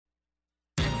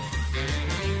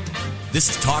This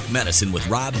is Talk Medicine with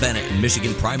Rob Bennett and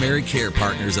Michigan Primary Care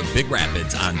Partners of Big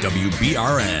Rapids on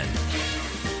WBRN.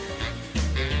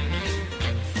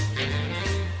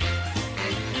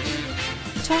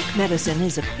 Talk Medicine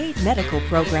is a paid medical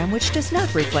program which does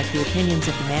not reflect the opinions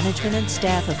of the management and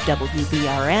staff of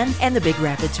WBRN and the Big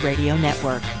Rapids Radio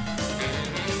Network.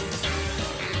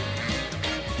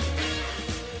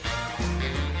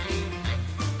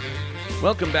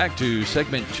 Welcome back to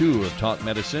segment 2 of Talk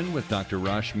Medicine with Dr.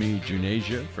 Rashmi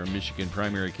Juneja from Michigan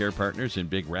Primary Care Partners in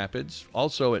Big Rapids,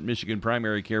 also at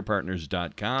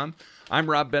MichiganPrimaryCarePartners.com. I'm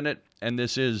Rob Bennett, and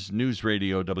this is News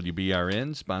Radio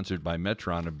WBRN, sponsored by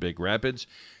Metron of Big Rapids,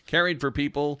 caring for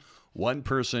people one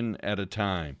person at a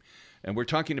time. And we're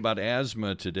talking about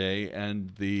asthma today,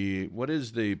 and what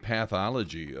is the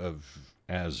pathology of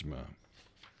asthma?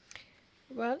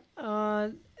 Well,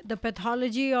 the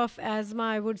pathology of asthma,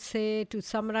 I would say, to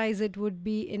summarize it, would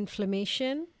be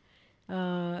inflammation,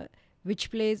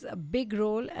 which plays a big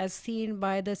role as seen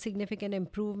by the significant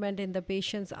improvement in the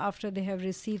patients after they have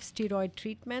received steroid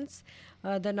treatments.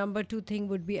 The number 2 thing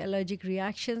would be allergic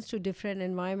reactions to different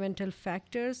environmental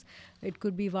factors. It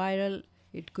could be viral,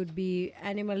 it could be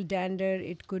animal dander,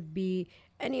 it could be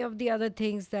any of the other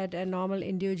things that a normal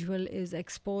individual is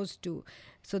exposed to.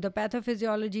 So the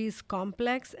pathophysiology is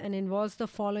complex and involves the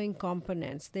following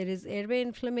components. There is airway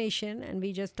inflammation, and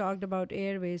we just talked about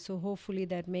airway, so hopefully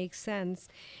that makes sense.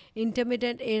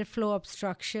 Intermittent airflow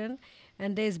obstruction,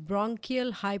 and there's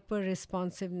bronchial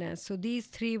hyperresponsiveness. So these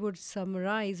 3 would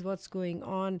summarize what's going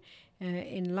on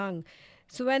in lung.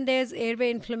 So when there's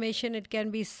airway inflammation, it can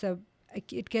be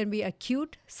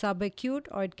acute, subacute,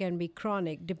 or it can be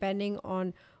chronic, depending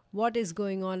on what is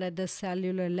going on at the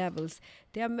cellular levels.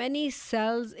 There are many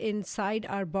cells inside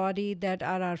our body that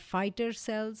are our fighter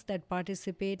cells that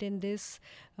participate in this.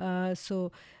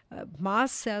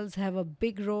 Mast cells have a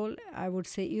big role. I would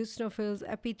say eosinophils,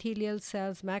 epithelial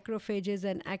cells, macrophages,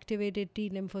 and activated T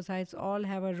lymphocytes all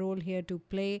have a role here to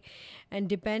play. And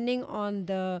depending on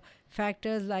the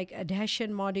factors like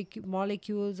adhesion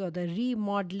molecules or the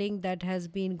remodeling that has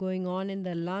been going on in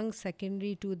the lung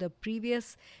secondary to the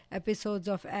previous episodes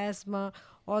of asthma,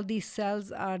 all these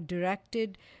cells are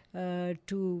directed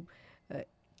to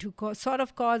sort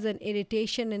of cause an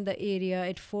irritation in the area.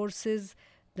 It forces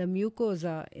the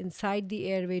mucosa inside the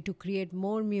airway to create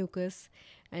more mucus,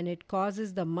 and it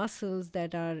causes the muscles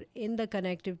that are in the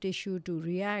connective tissue to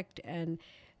react, and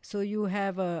so you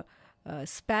have a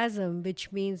spasm,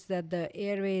 which means that the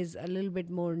airway is a little bit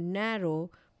more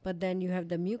narrow, but then you have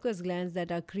the mucus glands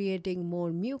that are creating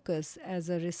more mucus as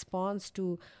a response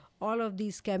to all of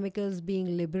these chemicals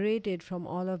being liberated from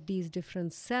all of these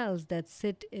different cells that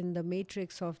sit in the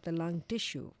matrix of the lung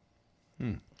tissue.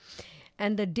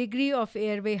 And the degree of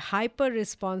airway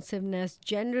hyperresponsiveness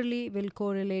generally will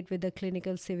correlate with the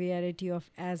clinical severity of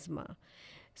asthma.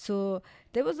 So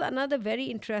there was another very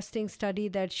interesting study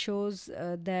that shows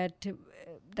that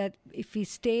if we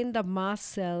stain the mast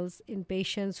cells in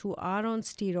patients who are on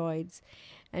steroids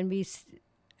and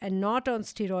not on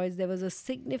steroids, there was a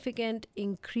significant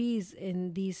increase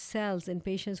in these cells in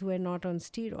patients who are not on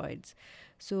steroids.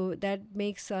 So that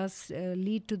makes us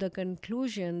lead to the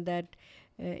conclusion that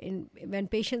when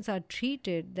patients are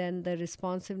treated, then the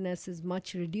responsiveness is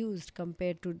much reduced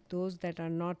compared to those that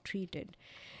are not treated.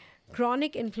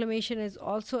 Chronic inflammation is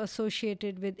also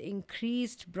associated with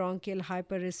increased bronchial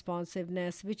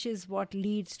hyperresponsiveness, which is what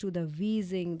leads to the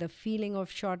wheezing, the feeling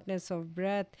of shortness of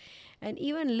breath, and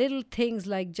even little things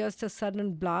like just a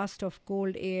sudden blast of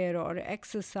cold air or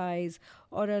exercise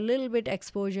or a little bit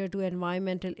exposure to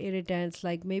environmental irritants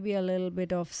like maybe a little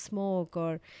bit of smoke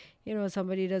or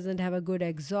somebody doesn't have a good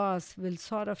exhaust will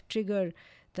sort of trigger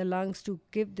the lungs to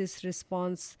give this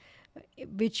response,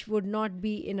 which would not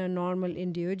be in a normal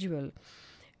individual.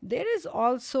 There is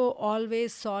also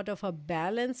always sort of a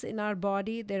balance in our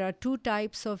body. There are 2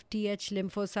 types of Th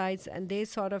lymphocytes, and they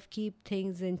sort of keep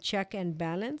things in check and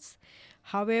balance.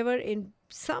 However, in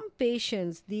some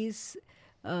patients, this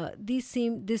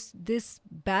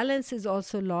balance is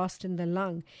also lost in the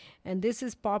lung, and this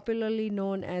is popularly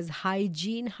known as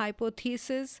hygiene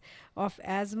hypothesis of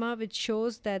asthma, which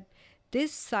shows that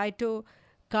this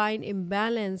cytokine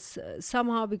imbalance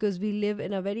somehow, because we live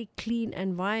in a very clean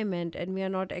environment and we are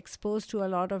not exposed to a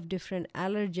lot of different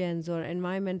allergens or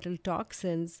environmental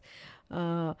toxins,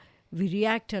 we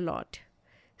react a lot.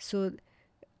 So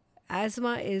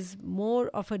asthma is more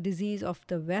of a disease of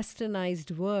the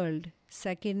westernized world,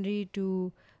 secondary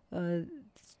to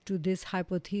this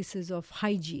hypothesis of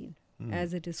hygiene,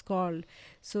 as it is called.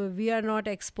 So we are not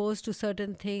exposed to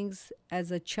certain things as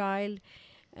a child,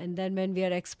 and then when we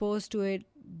are exposed to it,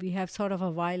 we have sort of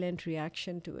a violent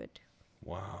reaction to it.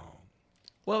 Wow.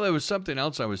 Well, there was something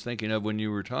else I was thinking of when you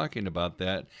were talking about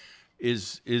that.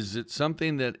 Is it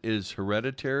something that is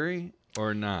hereditary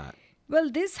or not? Well,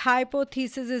 this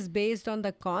hypothesis is based on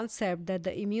the concept that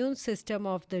the immune system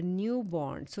of the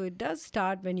newborn, so it does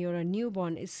start when you're a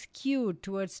newborn, is skewed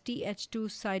towards Th2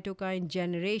 cytokine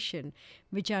generation,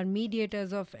 which are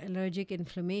mediators of allergic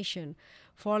inflammation.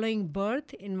 Following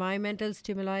birth, environmental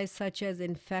stimuli such as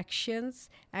infections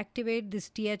activate this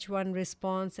Th1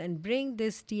 response and bring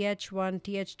this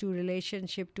Th1-Th2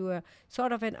 relationship to a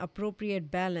sort of an appropriate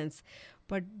balance.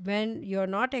 But when you're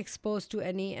not exposed to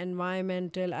any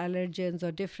environmental allergens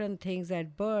or different things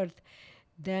at birth,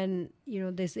 then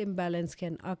this imbalance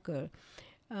can occur.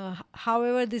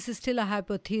 However, this is still a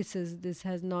hypothesis. This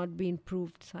has not been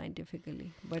proved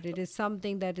scientifically, but it is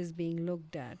something that is being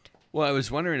looked at. Well, I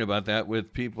was wondering about that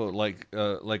with people like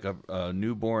a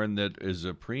newborn that is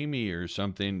a preemie or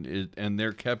something, and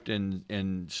they're kept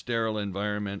in sterile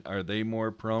environment. Are they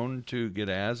more prone to get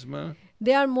asthma?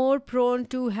 They are more prone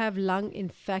to have lung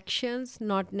infections,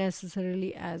 not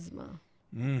necessarily asthma.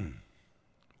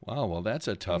 Wow, well, that's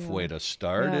a tough way to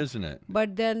start, isn't it?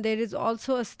 But then there is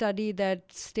also a study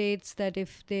that states that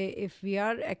if we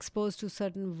are exposed to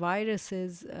certain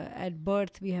viruses at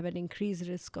birth, we have an increased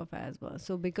risk of asthma.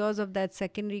 So because of that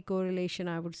secondary correlation,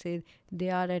 I would say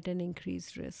they are at an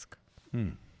increased risk.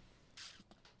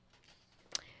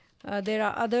 There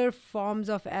are other forms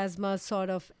of asthma, sort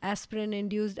of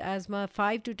aspirin-induced asthma.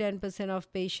 5 to 10%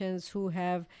 of patients who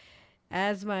have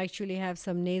asthma actually have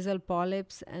some nasal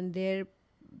polyps, and their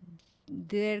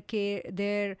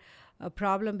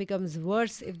problem becomes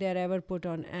worse if they're ever put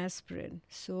on aspirin.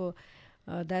 So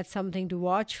that's something to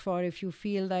watch for. If you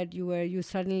feel that you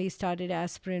suddenly started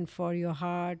aspirin for your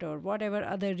heart or whatever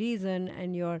other reason,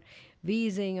 and you're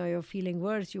wheezing or you're feeling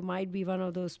worse, you might be one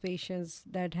of those patients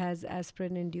that has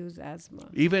aspirin-induced asthma.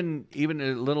 Even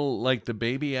a little like the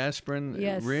baby aspirin?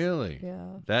 Yes. Really?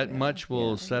 Yeah. That much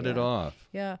will set it off?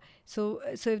 Yeah. So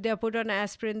if they're put on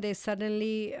aspirin, they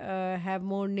suddenly have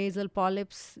more nasal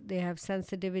polyps, they have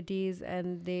sensitivities,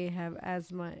 and they have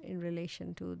asthma in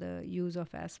relation to the use of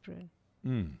aspirin.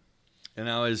 And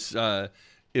now,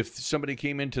 if somebody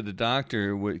came into the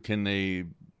doctor, can they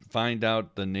find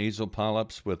out the nasal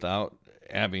polyps without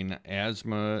having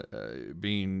asthma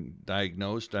being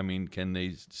diagnosed? I mean, can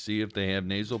they see if they have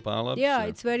nasal polyps? Yeah,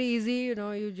 it's very easy.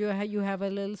 You have a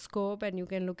little scope and you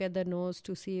can look at the nose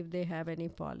to see if they have any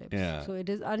polyps. Yeah. So it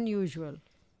is unusual.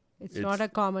 It's not a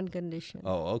common condition.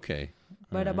 Oh, okay.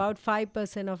 But about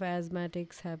 5% of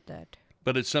asthmatics have that.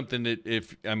 But it's something that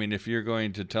if you're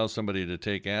going to tell somebody to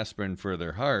take aspirin for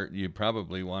their heart, you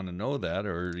probably want to know that,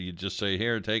 or you just say,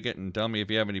 here, take it and tell me if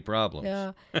you have any problems.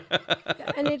 Yeah.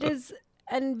 And it is,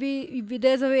 and we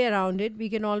there's a way around it. We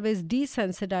can always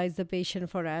desensitize the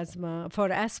patient for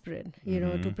aspirin,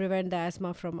 to prevent the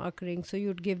asthma from occurring. So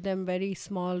you'd give them very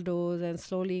small dose and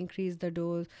slowly increase the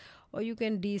dose, or you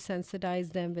can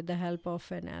desensitize them with the help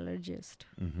of an allergist.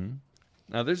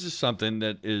 Now, this is something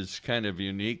that is kind of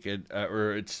unique,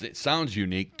 or it sounds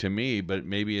unique to me, but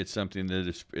maybe it's something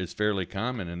that is fairly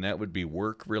common, and that would be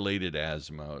work-related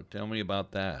asthma. Tell me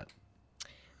about that.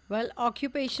 Well,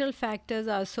 occupational factors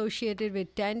are associated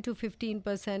with 10 to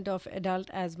 15% of adult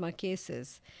asthma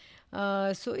cases.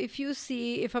 So if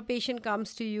a patient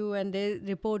comes to you and they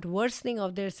report worsening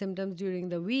of their symptoms during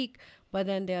the week, but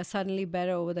then they are suddenly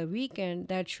better over the weekend,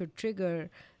 that should trigger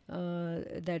a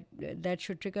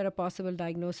possible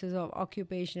diagnosis of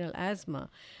occupational asthma.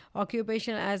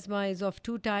 Occupational asthma is of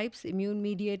two types,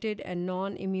 immune-mediated and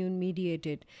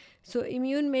non-immune-mediated. So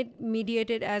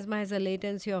immune-mediated asthma has a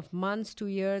latency of months to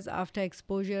years after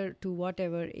exposure to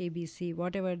whatever ABC,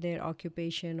 whatever their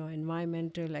occupation or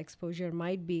environmental exposure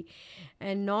might be.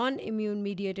 And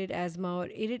non-immune-mediated asthma or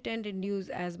irritant-induced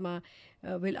asthma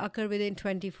will occur within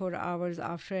 24 hours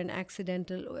after an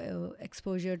accidental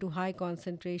exposure to high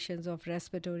concentrations of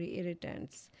respiratory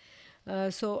irritants.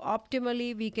 So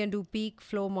optimally, we can do peak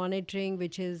flow monitoring,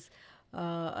 which is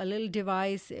a little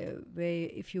device where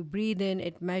if you breathe in,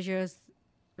 it measures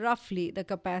roughly the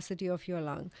capacity of your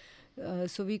lung.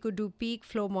 So we could do peak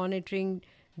flow monitoring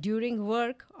during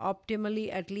work,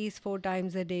 optimally at least 4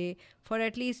 times a day for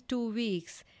at least 2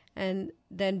 weeks, and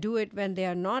then do it when they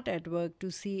are not at work to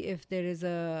see if there is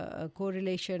a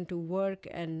correlation to work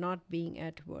and not being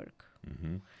at work.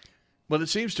 Well, it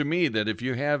seems to me that if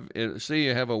you have, say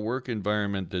you have a work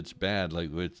environment that's bad,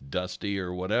 like it's dusty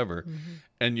or whatever,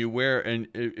 and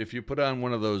if you put on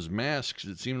one of those masks,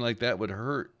 it seems like that would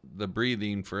hurt the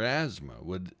breathing for asthma.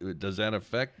 Does that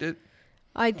affect it?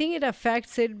 I think it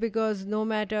affects it because no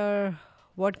matter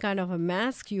what kind of a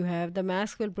mask you have, the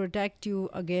mask will protect you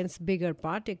against bigger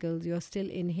particles. You're still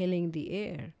inhaling the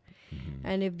air.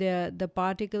 And if the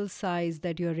particle size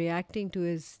that you're reacting to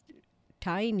is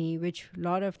tiny, which a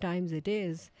lot of times it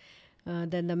is,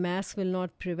 then the mask will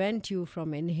not prevent you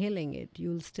from inhaling it.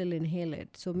 You'll still inhale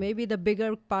it. So maybe the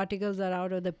bigger particles are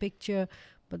out of the picture,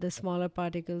 but the smaller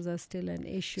particles are still an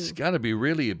issue. It's got to be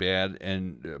really bad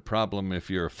and a problem if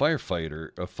you're a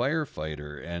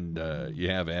firefighter, and you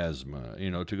have asthma.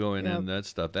 To go in and that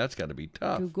stuff, that's got to be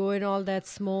tough. To go in all that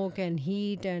smoke and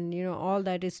heat and all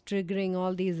that is triggering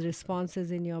all these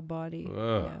responses in your body.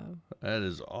 That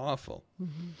is awful.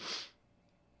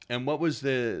 And what was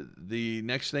the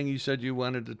next thing you said you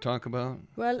wanted to talk about?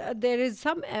 Well, there is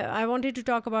I wanted to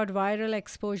talk about viral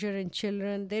exposure in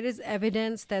children. There is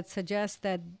evidence that suggests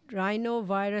that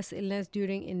rhinovirus illness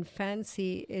during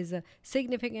infancy is a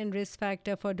significant risk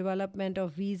factor for development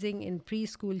of wheezing in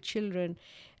preschool children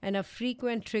and a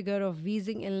frequent trigger of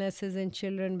wheezing illnesses in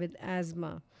children with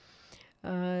asthma.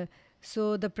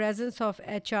 So the presence of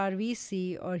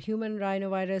HRVC or human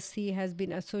rhinovirus C has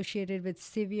been associated with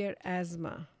severe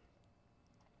asthma.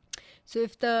 So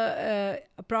if the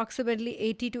approximately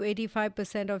 80 to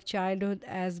 85% of childhood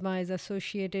asthma is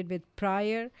associated with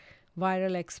prior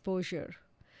viral exposure.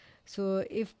 So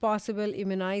if possible,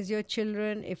 immunize your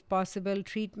children. If possible,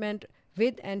 treatment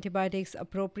with antibiotics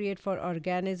appropriate for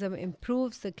organism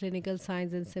improves the clinical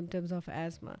signs and symptoms of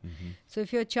asthma. So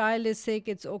if your child is sick,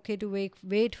 it's okay to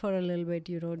wait for a little bit.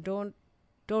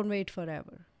 Don't wait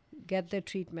forever. Get the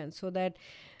treatment so that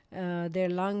their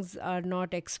lungs are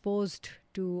not exposed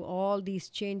to all these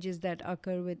changes that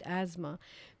occur with asthma.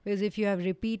 Because if you have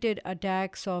repeated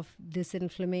attacks of this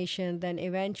inflammation, then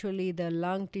eventually the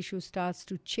lung tissue starts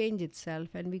to change itself,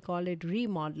 and we call it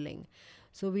remodeling.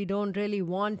 So we don't really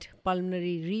want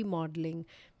pulmonary remodeling,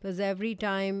 because every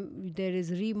time there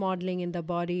is remodeling in the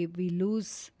body, we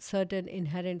lose certain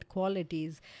inherent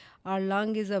qualities. Our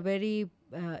lung is a very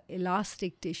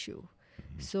elastic tissue.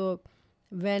 So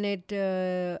when it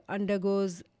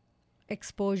undergoes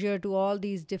exposure to all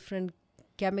these different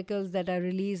chemicals that are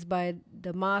released by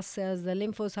the mast cells, the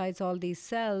lymphocytes, all these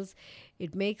cells,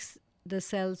 it makes the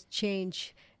cells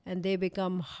change and they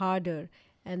become harder,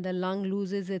 and the lung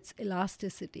loses its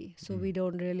elasticity. So we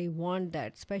don't really want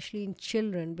that, especially in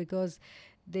children, because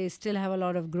they still have a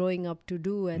lot of growing up to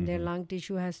do, and their lung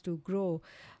tissue has to grow.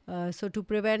 So to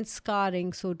prevent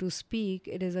scarring, so to speak,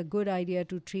 it is a good idea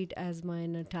to treat asthma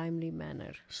in a timely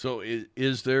manner. So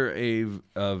is there a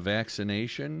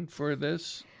vaccination for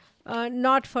this?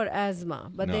 Not for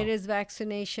asthma, but No. there is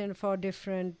vaccination for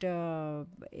different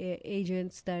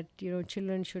agents that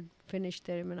children should finish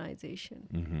their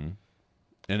immunization.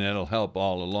 And that'll help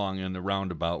all along in the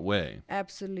roundabout way.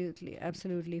 Absolutely,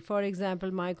 absolutely. For example,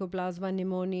 Mycoplasma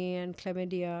pneumoniae and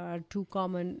chlamydia are two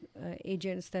common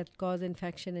agents that cause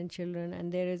infection in children,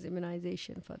 and there is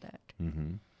immunization for that.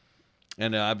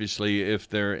 And obviously, if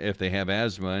they have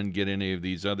asthma and get any of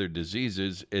these other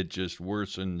diseases, it just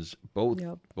worsens both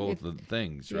of the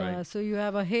things, right? Yeah, so you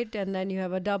have a hit and then you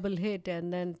have a double hit,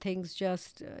 and then things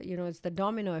just, it's the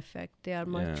domino effect. They are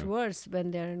much worse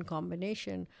when they're in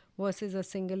combination versus a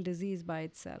single disease by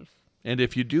itself. And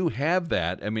if you do have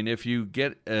that, I mean, if you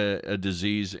get a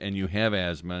disease and you have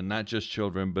asthma, not just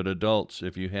children, but adults,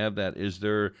 if you have that, is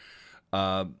there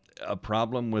a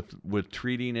problem with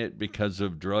treating it because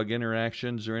of drug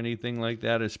interactions or anything like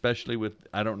that, especially with,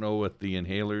 I don't know, with the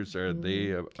inhalers, are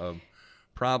they a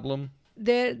problem?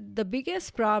 The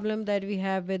biggest problem that we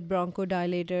have with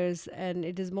bronchodilators, and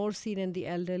it is more seen in the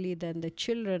elderly than the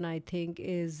children, I think,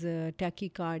 is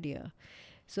tachycardia.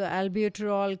 So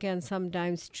albuterol can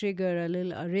sometimes trigger a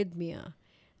little arrhythmia.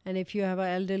 And if you have an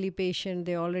elderly patient,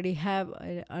 they already have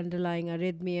an underlying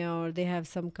arrhythmia or they have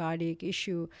some cardiac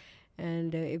issue,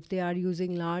 and if they are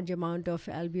using large amount of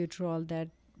albuterol, that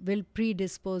will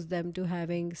predispose them to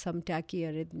having some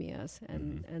tachyarrhythmias.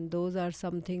 And those are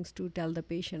some things to tell the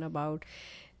patient about.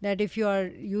 That if you are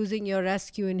using your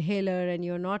rescue inhaler and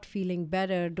you're not feeling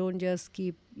better, don't just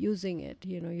keep using it.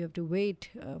 You have to wait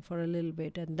for a little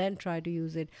bit and then try to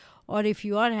use it. Or if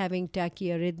you are having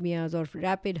tachyarrhythmias or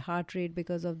rapid heart rate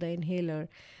because of the inhaler,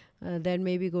 then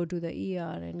maybe go to the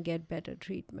ER and get better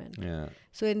treatment. Yeah.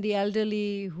 So in the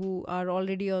elderly who are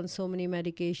already on so many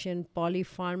medication,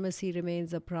 polypharmacy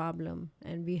remains a problem,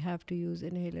 and we have to use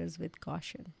inhalers with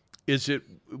caution. Is it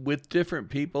with different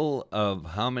people of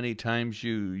how many times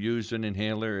you use an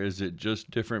inhaler? Is it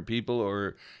just different people,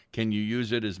 or can you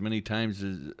use it as many times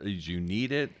as you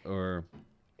need it? Or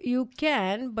you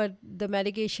can, but the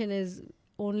medication is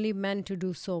only meant to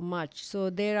do so much.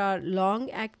 So there are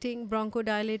long-acting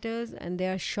bronchodilators and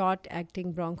there are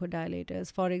short-acting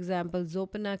bronchodilators. For example,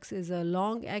 Xopenex is a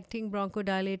long-acting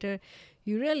bronchodilator.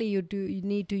 You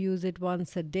need to use it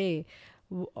once a day.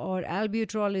 or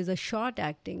albuterol is a short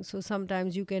acting. So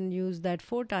sometimes you can use that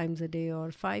 4 times a day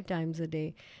or 5 times a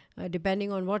day,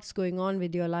 depending on what's going on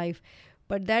with your life.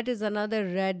 But that is another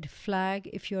red flag.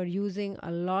 If you're using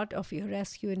a lot of your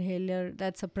rescue inhaler,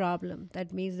 that's a problem.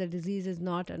 That means the disease is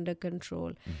not under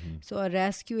control. So a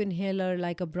rescue inhaler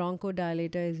like a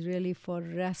bronchodilator is really for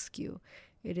rescue.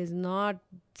 It is not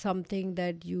something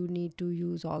that you need to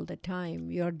use all the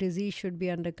time. Your disease should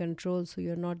be under control, so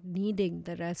you're not needing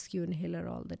the rescue inhaler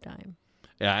all the time.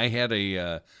 Yeah, I had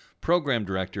a program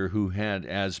director who had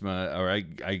asthma, or I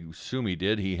assume he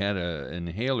did. He had an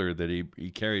inhaler that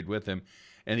he carried with him,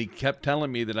 and he kept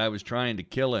telling me that I was trying to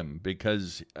kill him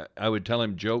because I would tell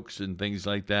him jokes and things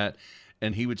like that,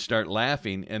 and he would start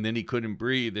laughing, and then he couldn't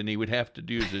breathe, and he would have to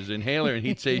use his inhaler, and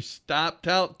he'd say, stop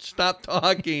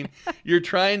talking, you're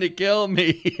trying to kill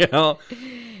me, you know.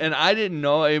 And I didn't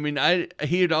know. I mean,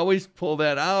 he'd always pull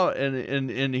that out,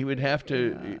 and he would have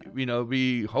to,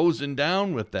 be hosing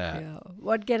down with that. Yeah.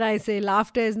 What can I say?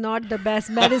 Laughter is not the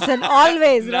best medicine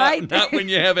always, right? Not when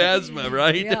you have asthma,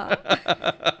 right? Yeah.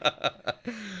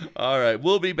 All right.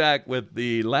 We'll be back with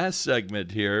the last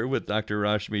segment here with Dr.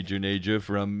 Rashmi Juneja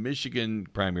from Michigan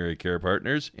Primary Care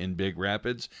Partners in Big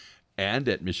Rapids and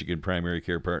at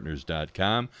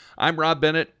MichiganPrimaryCarePartners.com. I'm Rob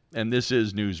Bennett, and this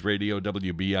is News Radio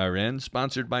WBRN,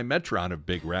 sponsored by Metron of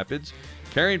Big Rapids,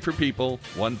 caring for people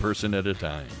one person at a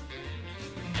time.